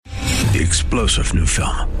The explosive new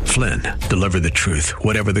film, Flynn, deliver the truth,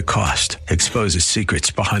 whatever the cost. Exposes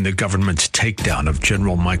secrets behind the government's takedown of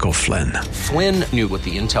General Michael Flynn. Flynn knew what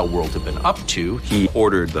the intel world had been up to. He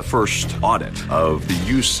ordered the first audit of the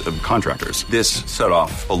use of contractors. This set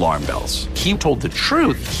off alarm bells. He told the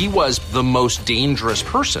truth. He was the most dangerous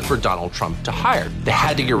person for Donald Trump to hire. They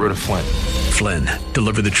had to get rid of Flynn. Flynn,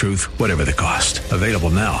 deliver the truth, whatever the cost. Available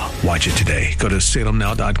now. Watch it today. Go to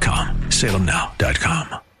salemnow.com.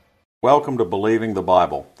 salemnow.com. Welcome to Believing the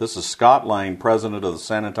Bible. This is Scott Lane, president of the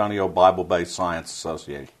San Antonio Bible-Based Science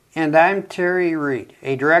Association. And I'm Terry Reed,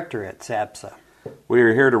 a director at SABSA. We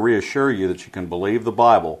are here to reassure you that you can believe the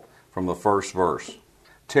Bible from the first verse.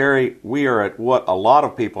 Terry, we are at what a lot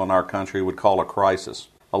of people in our country would call a crisis.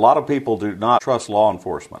 A lot of people do not trust law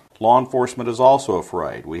enforcement. Law enforcement is also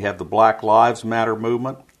afraid. We have the Black Lives Matter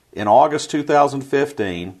movement. In August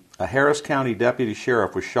 2015, a Harris County deputy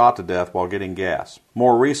sheriff was shot to death while getting gas.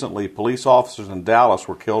 More recently, police officers in Dallas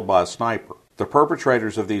were killed by a sniper. The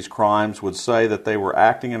perpetrators of these crimes would say that they were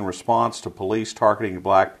acting in response to police targeting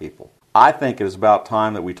black people. I think it is about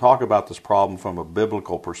time that we talk about this problem from a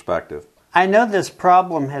biblical perspective. I know this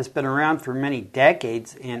problem has been around for many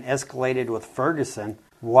decades and escalated with Ferguson.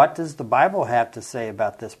 What does the Bible have to say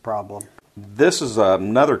about this problem? This is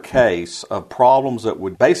another case of problems that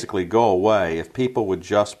would basically go away if people would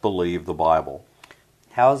just believe the Bible.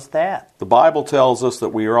 How's that? The Bible tells us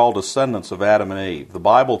that we are all descendants of Adam and Eve. The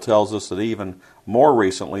Bible tells us that even more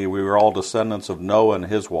recently we were all descendants of Noah and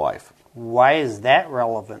his wife. Why is that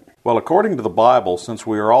relevant? Well, according to the Bible, since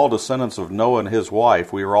we are all descendants of Noah and his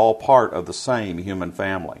wife, we are all part of the same human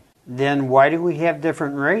family. Then why do we have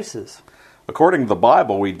different races? According to the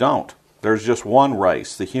Bible, we don't. There's just one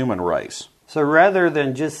race, the human race. So rather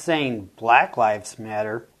than just saying Black Lives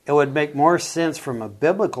Matter, it would make more sense from a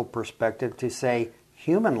biblical perspective to say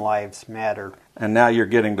human lives matter. And now you're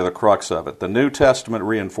getting to the crux of it. The New Testament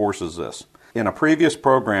reinforces this. In a previous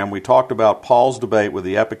program, we talked about Paul's debate with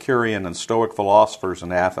the Epicurean and Stoic philosophers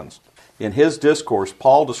in Athens. In his discourse,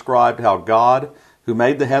 Paul described how God, who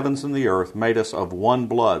made the heavens and the earth, made us of one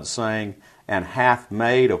blood, saying, "And hath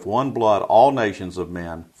made of one blood all nations of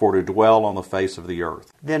men, for to dwell on the face of the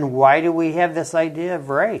earth." Then why do we have this idea of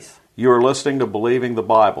race? You are listening to Believing the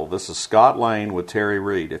Bible. This is Scott Lane with Terry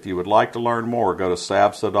Reed. If you would like to learn more, go to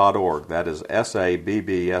sabsa.org. That is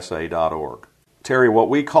sabbsa.org. Terry, what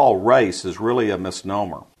we call race is really a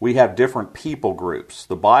misnomer. We have different people groups.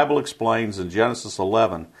 The Bible explains in Genesis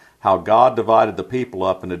 11 how God divided the people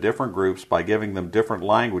up into different groups by giving them different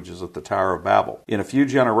languages at the Tower of Babel. In a few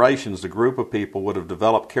generations, the group of people would have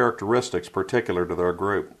developed characteristics particular to their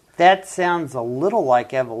group. That sounds a little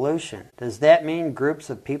like evolution. Does that mean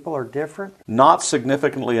groups of people are different? Not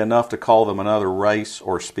significantly enough to call them another race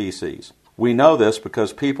or species. We know this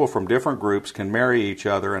because people from different groups can marry each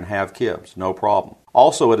other and have kids, no problem.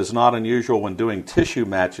 Also, it is not unusual when doing tissue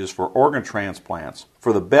matches for organ transplants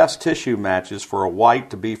for the best tissue matches for a white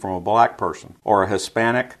to be from a black person, or a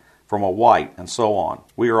Hispanic from a white, and so on.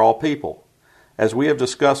 We are all people. As we have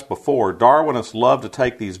discussed before, Darwinists love to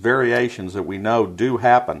take these variations that we know do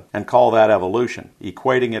happen and call that evolution,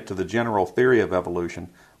 equating it to the general theory of evolution,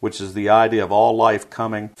 which is the idea of all life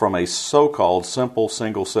coming from a so-called simple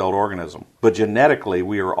single-celled organism. But genetically,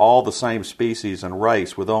 we are all the same species and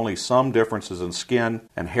race with only some differences in skin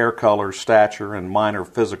and hair color, stature, and minor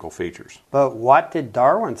physical features. But what did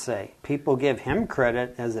Darwin say? People give him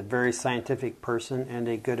credit as a very scientific person and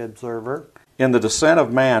a good observer. In The Descent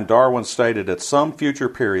of Man, Darwin stated at some future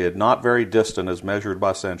period, not very distant as measured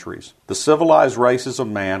by centuries, the civilized races of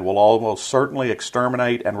man will almost certainly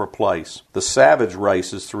exterminate and replace the savage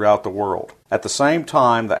races throughout the world. At the same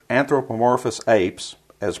time, the anthropomorphous apes,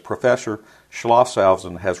 as Professor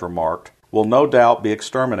Schlafshausen has remarked, will no doubt be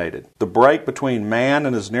exterminated. The break between man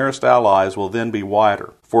and his nearest allies will then be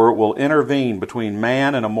wider, for it will intervene between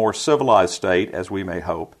man and a more civilized state, as we may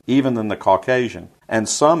hope, even than the Caucasian, and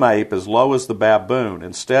some ape as low as the baboon,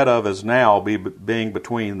 instead of as now being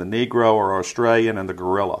between the Negro or Australian and the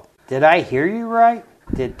gorilla. Did I hear you right?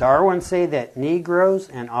 Did Darwin say that Negroes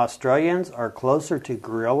and Australians are closer to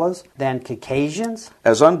gorillas than Caucasians?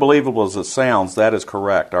 As unbelievable as it sounds, that is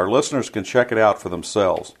correct. Our listeners can check it out for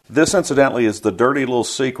themselves. This, incidentally, is the dirty little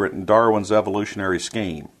secret in Darwin's evolutionary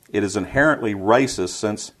scheme. It is inherently racist,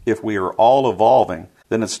 since if we are all evolving,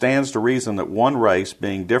 then it stands to reason that one race,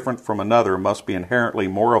 being different from another, must be inherently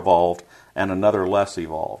more evolved and another less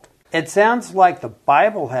evolved. It sounds like the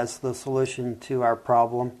Bible has the solution to our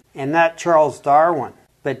problem, and not Charles Darwin.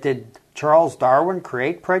 But did Charles Darwin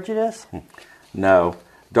create prejudice? No.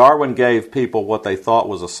 Darwin gave people what they thought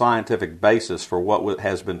was a scientific basis for what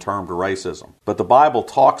has been termed racism. But the Bible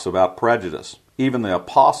talks about prejudice. Even the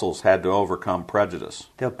apostles had to overcome prejudice.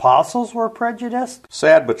 The apostles were prejudiced?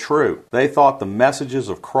 Sad but true. They thought the messages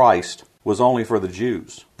of Christ was only for the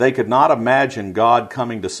Jews. They could not imagine God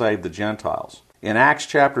coming to save the Gentiles. In Acts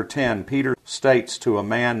chapter 10, Peter states to a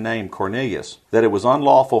man named Cornelius that it was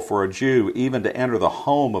unlawful for a Jew even to enter the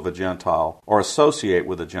home of a Gentile or associate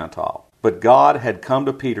with a Gentile. But God had come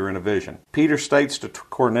to Peter in a vision. Peter states to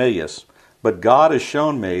Cornelius, "But God has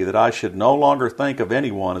shown me that I should no longer think of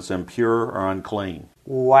anyone as impure or unclean."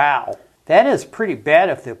 Wow. That is pretty bad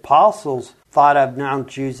if the apostles thought of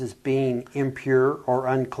non-Jews as being impure or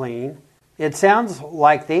unclean. It sounds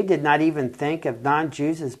like they did not even think of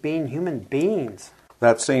non-Jews as being human beings.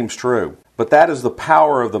 That seems true. But that is the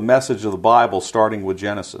power of the message of the Bible starting with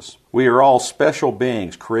Genesis. We are all special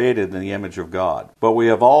beings created in the image of God. But we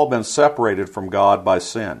have all been separated from God by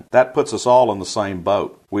sin. That puts us all in the same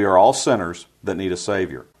boat. We are all sinners that need a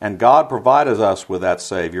Savior. And God provided us with that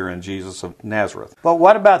Savior in Jesus of Nazareth. But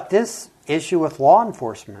what about this issue with law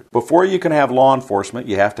enforcement? Before you can have law enforcement,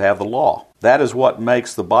 you have to have the law. That is what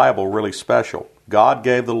makes the Bible really special. God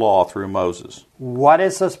gave the law through Moses. What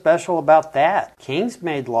is so special about that? Kings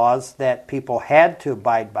made laws that people had to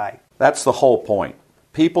abide by. That's the whole point.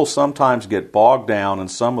 People sometimes get bogged down in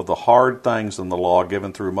some of the hard things in the law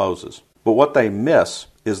given through Moses. But what they miss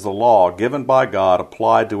is the law given by God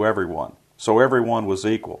applied to everyone. So everyone was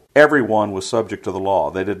equal. Everyone was subject to the law.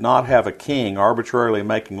 They did not have a king arbitrarily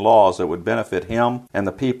making laws that would benefit him and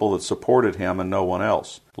the people that supported him and no one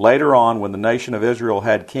else. Later on, when the nation of Israel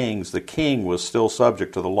had kings, the king was still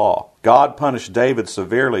subject to the law. God punished David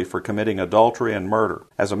severely for committing adultery and murder.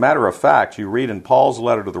 As a matter of fact, you read in Paul's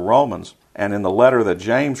letter to the Romans and in the letter that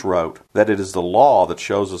James wrote that it is the law that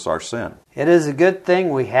shows us our sin. It is a good thing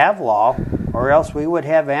we have law, or else we would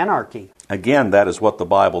have anarchy. Again, that is what the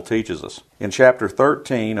Bible teaches us. In chapter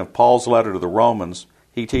 13 of Paul's letter to the Romans,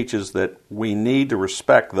 he teaches that we need to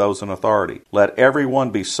respect those in authority. Let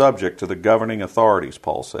everyone be subject to the governing authorities,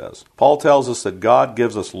 Paul says. Paul tells us that God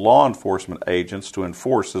gives us law enforcement agents to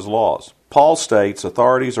enforce his laws. Paul states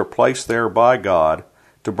authorities are placed there by God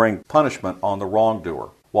to bring punishment on the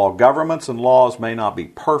wrongdoer. While governments and laws may not be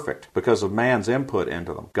perfect because of man's input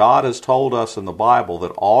into them, God has told us in the Bible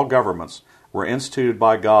that all governments were instituted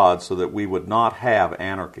by God so that we would not have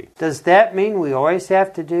anarchy. Does that mean we always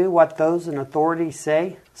have to do what those in authority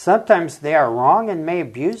say? Sometimes they are wrong and may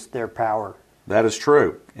abuse their power. That is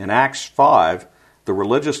true. In Acts 5, the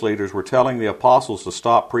religious leaders were telling the apostles to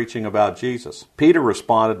stop preaching about Jesus. Peter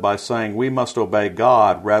responded by saying we must obey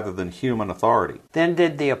God rather than human authority. Then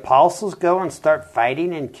did the apostles go and start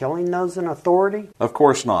fighting and killing those in authority? Of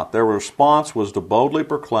course not. Their response was to boldly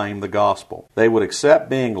proclaim the gospel. They would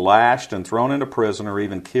accept being lashed and thrown into prison or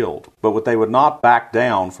even killed, but they would not back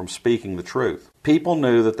down from speaking the truth. People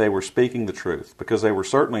knew that they were speaking the truth because they were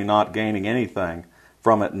certainly not gaining anything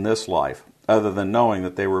from it in this life, other than knowing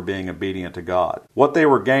that they were being obedient to God. What they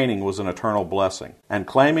were gaining was an eternal blessing. And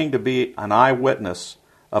claiming to be an eyewitness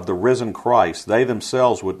of the risen Christ, they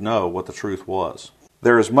themselves would know what the truth was.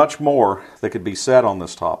 There is much more that could be said on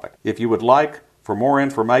this topic. If you would like for more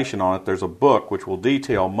information on it, there's a book which will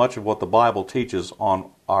detail much of what the Bible teaches on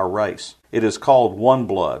our race. It is called One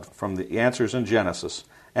Blood, from the Answers in Genesis,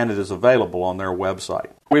 and it is available on their website.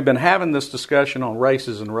 We've been having this discussion on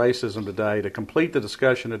races and racism today. To complete the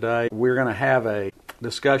discussion today, we're going to have a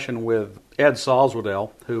discussion with Ed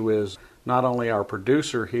Salzwedel, who is not only our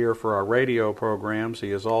producer here for our radio programs,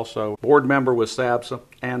 he is also board member with SABSA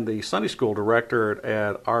and the Sunday school director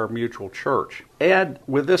at our mutual church. Ed,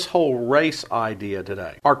 with this whole race idea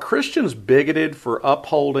today, are Christians bigoted for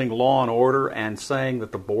upholding law and order and saying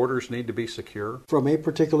that the borders need to be secure? From a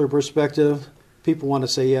particular perspective, people want to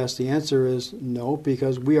say yes. The answer is no,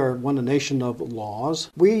 because we are a nation of laws.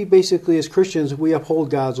 We basically, as Christians, we uphold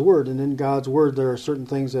God's Word, and in God's Word there are certain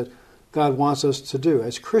things that God wants us to do.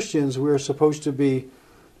 As Christians, we are supposed to be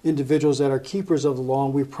individuals that are keepers of the law,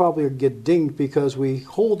 and we probably get dinged because we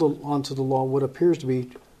hold onto the law what appears to be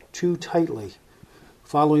too tightly,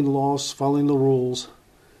 following the laws, following the rules.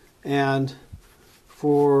 And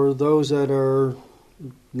for those that are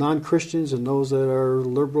non-Christians and those that are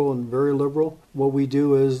liberal and very liberal, what we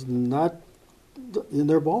do is not in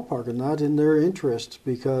their ballpark and not in their interest,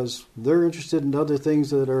 because they're interested in other things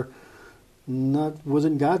that are not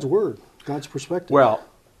within God's Word, God's perspective. Well,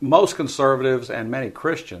 most conservatives and many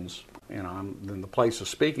Christians, I'm in the place of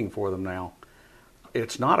speaking for them now,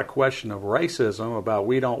 it's not a question of racism about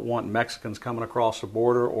we don't want Mexicans coming across the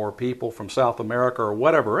border or people from South America or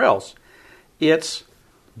whatever else. It's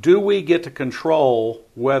Do we get to control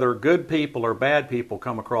whether good people or bad people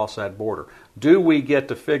come across that border? Do we get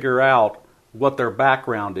to figure out what their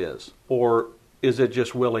background is? Or is it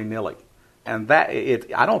just willy-nilly? And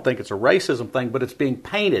I don't think it's a racism thing, but it's being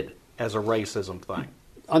painted as a racism thing.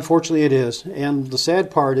 Unfortunately, it is. And the sad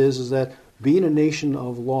part is that being a nation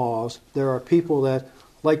of laws, there are people that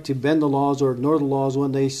like to bend the laws or ignore the laws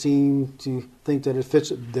when they seem to think that it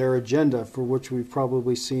fits their agenda, for which we've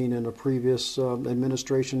probably seen in a previous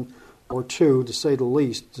administration or two, to say the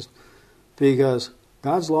least. Because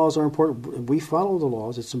God's laws are important. We follow the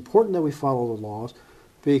laws. It's important that we follow the laws,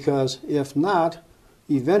 because if not,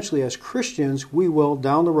 eventually as Christians, we will,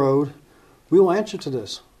 down the road, we will answer to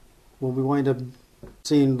this when we wind up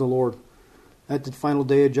seeing the Lord at the final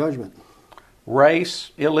day of judgment.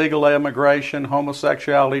 Race, illegal immigration,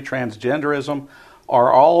 homosexuality, transgenderism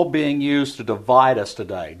are all being used to divide us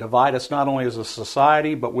today. Divide us not only as a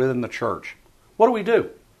society, but within the church. What do we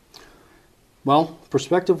do? Well,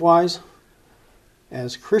 perspective-wise,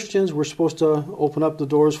 as Christians, we're supposed to open up the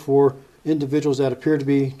doors for individuals that appear to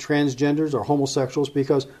be transgenders or homosexuals,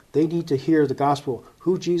 because they need to hear the gospel,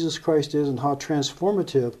 who Jesus Christ is and how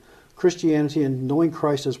transformative Christianity and knowing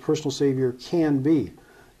Christ as personal Savior can be.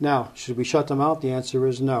 Now, should we shut them out? The answer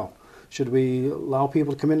is no. Should we allow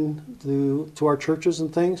people to come in to our churches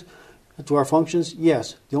and things, to our functions?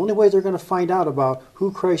 Yes. The only way they're going to find out about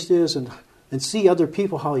who Christ is and see other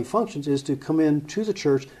people how He functions is to come into the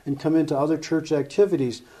church and come into other church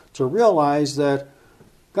activities, to realize that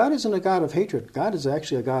God isn't a God of hatred. God is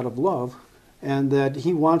actually a God of love, and that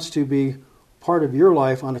He wants to be part of your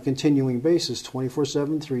life on a continuing basis,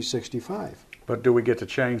 24/7, 365. But do we get to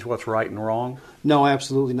change what's right and wrong? No,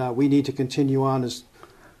 absolutely not. We need to continue on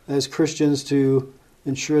as Christians to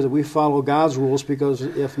ensure that we follow God's rules, because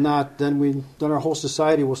if not, then our whole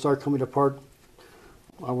society will start coming apart,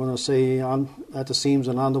 I want to say, at the seams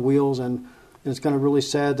and on the wheels, and it's kind of really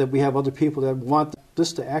sad that we have other people that want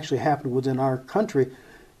this to actually happen within our country.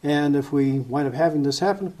 And if we wind up having this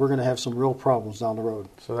happen, we're going to have some real problems down the road.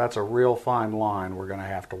 So that's a real fine line we're going to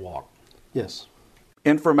have to walk. Yes.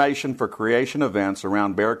 Information for creation events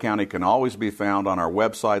around Bexar County can always be found on our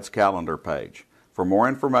website's calendar page. For more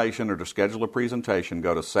information or to schedule a presentation,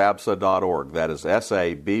 go to sabsa.org. That is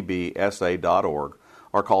SABBSA.org.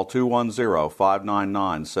 Or call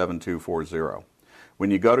 210-599-7240. When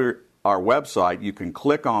you go to our website, you can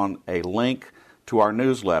click on a link to our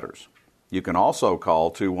newsletters. You can also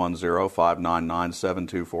call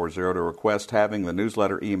 210-599-7240 to request having the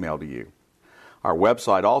newsletter emailed to you. Our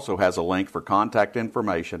website also has a link for contact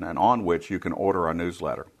information and on which you can order our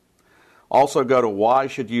newsletter. Also go to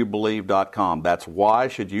whyshouldyoubelieve.com. That's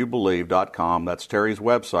whyshouldyoubelieve.com. That's Terry's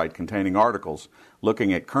website containing articles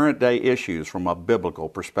looking at current day issues from a biblical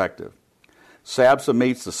perspective. SABSA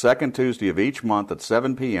meets the second Tuesday of each month at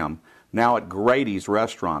 7 p.m., now at Grady's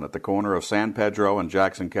Restaurant at the corner of San Pedro and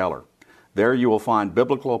Jackson Keller. There you will find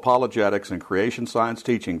biblical apologetics and creation science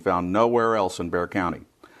teaching found nowhere else in Bexar County,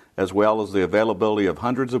 as well as the availability of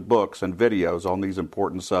hundreds of books and videos on these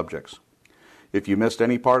important subjects. If you missed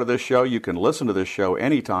any part of this show, you can listen to this show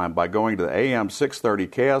anytime by going to the AM 630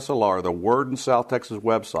 KSLR, the Word in South Texas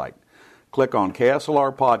website. Click on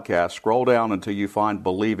KSLR Podcast, scroll down until you find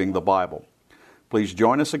Believing the Bible. Please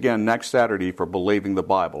join us again next Saturday for Believing the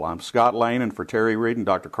Bible. I'm Scott Lane, and for Terry Reed and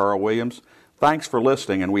Dr. Carl Williams, thanks for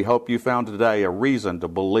listening, and we hope you found today a reason to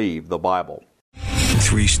believe the Bible.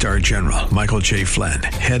 3-star General Michael J. Flynn,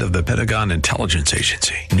 head of the Pentagon Intelligence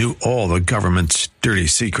Agency, knew all the government's dirty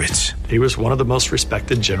secrets. He was one of the most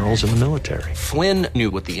respected generals in the military. Flynn knew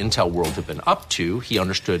what the intel world had been up to. He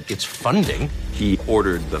understood its funding. He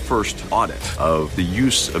ordered the first audit of the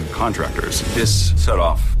use of contractors. This set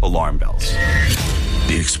off alarm bells.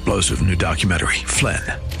 The explosive new documentary, Flynn,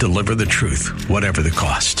 Deliver the Truth, Whatever the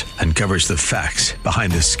Cost, uncovers the facts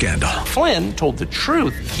behind this scandal. Flynn told the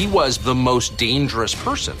truth. He was the most dangerous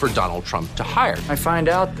person for Donald Trump to hire. I find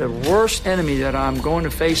out the worst enemy that I'm going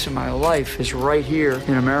to face in my life is right here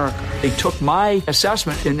in America. They took my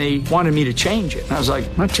assessment and they wanted me to change it. And I was like,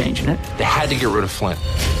 I'm not changing it. They had to get rid of Flynn.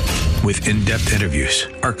 With in-depth interviews,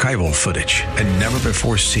 archival footage, and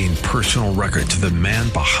never-before-seen personal records of the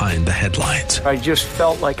man behind the headlines. I just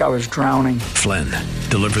felt like I was drowning. Flynn,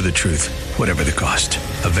 Deliver the Truth, Whatever the Cost.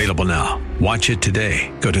 Available now. Watch it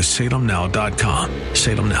today. Go to salemnow.com.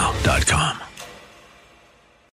 salemnow.com.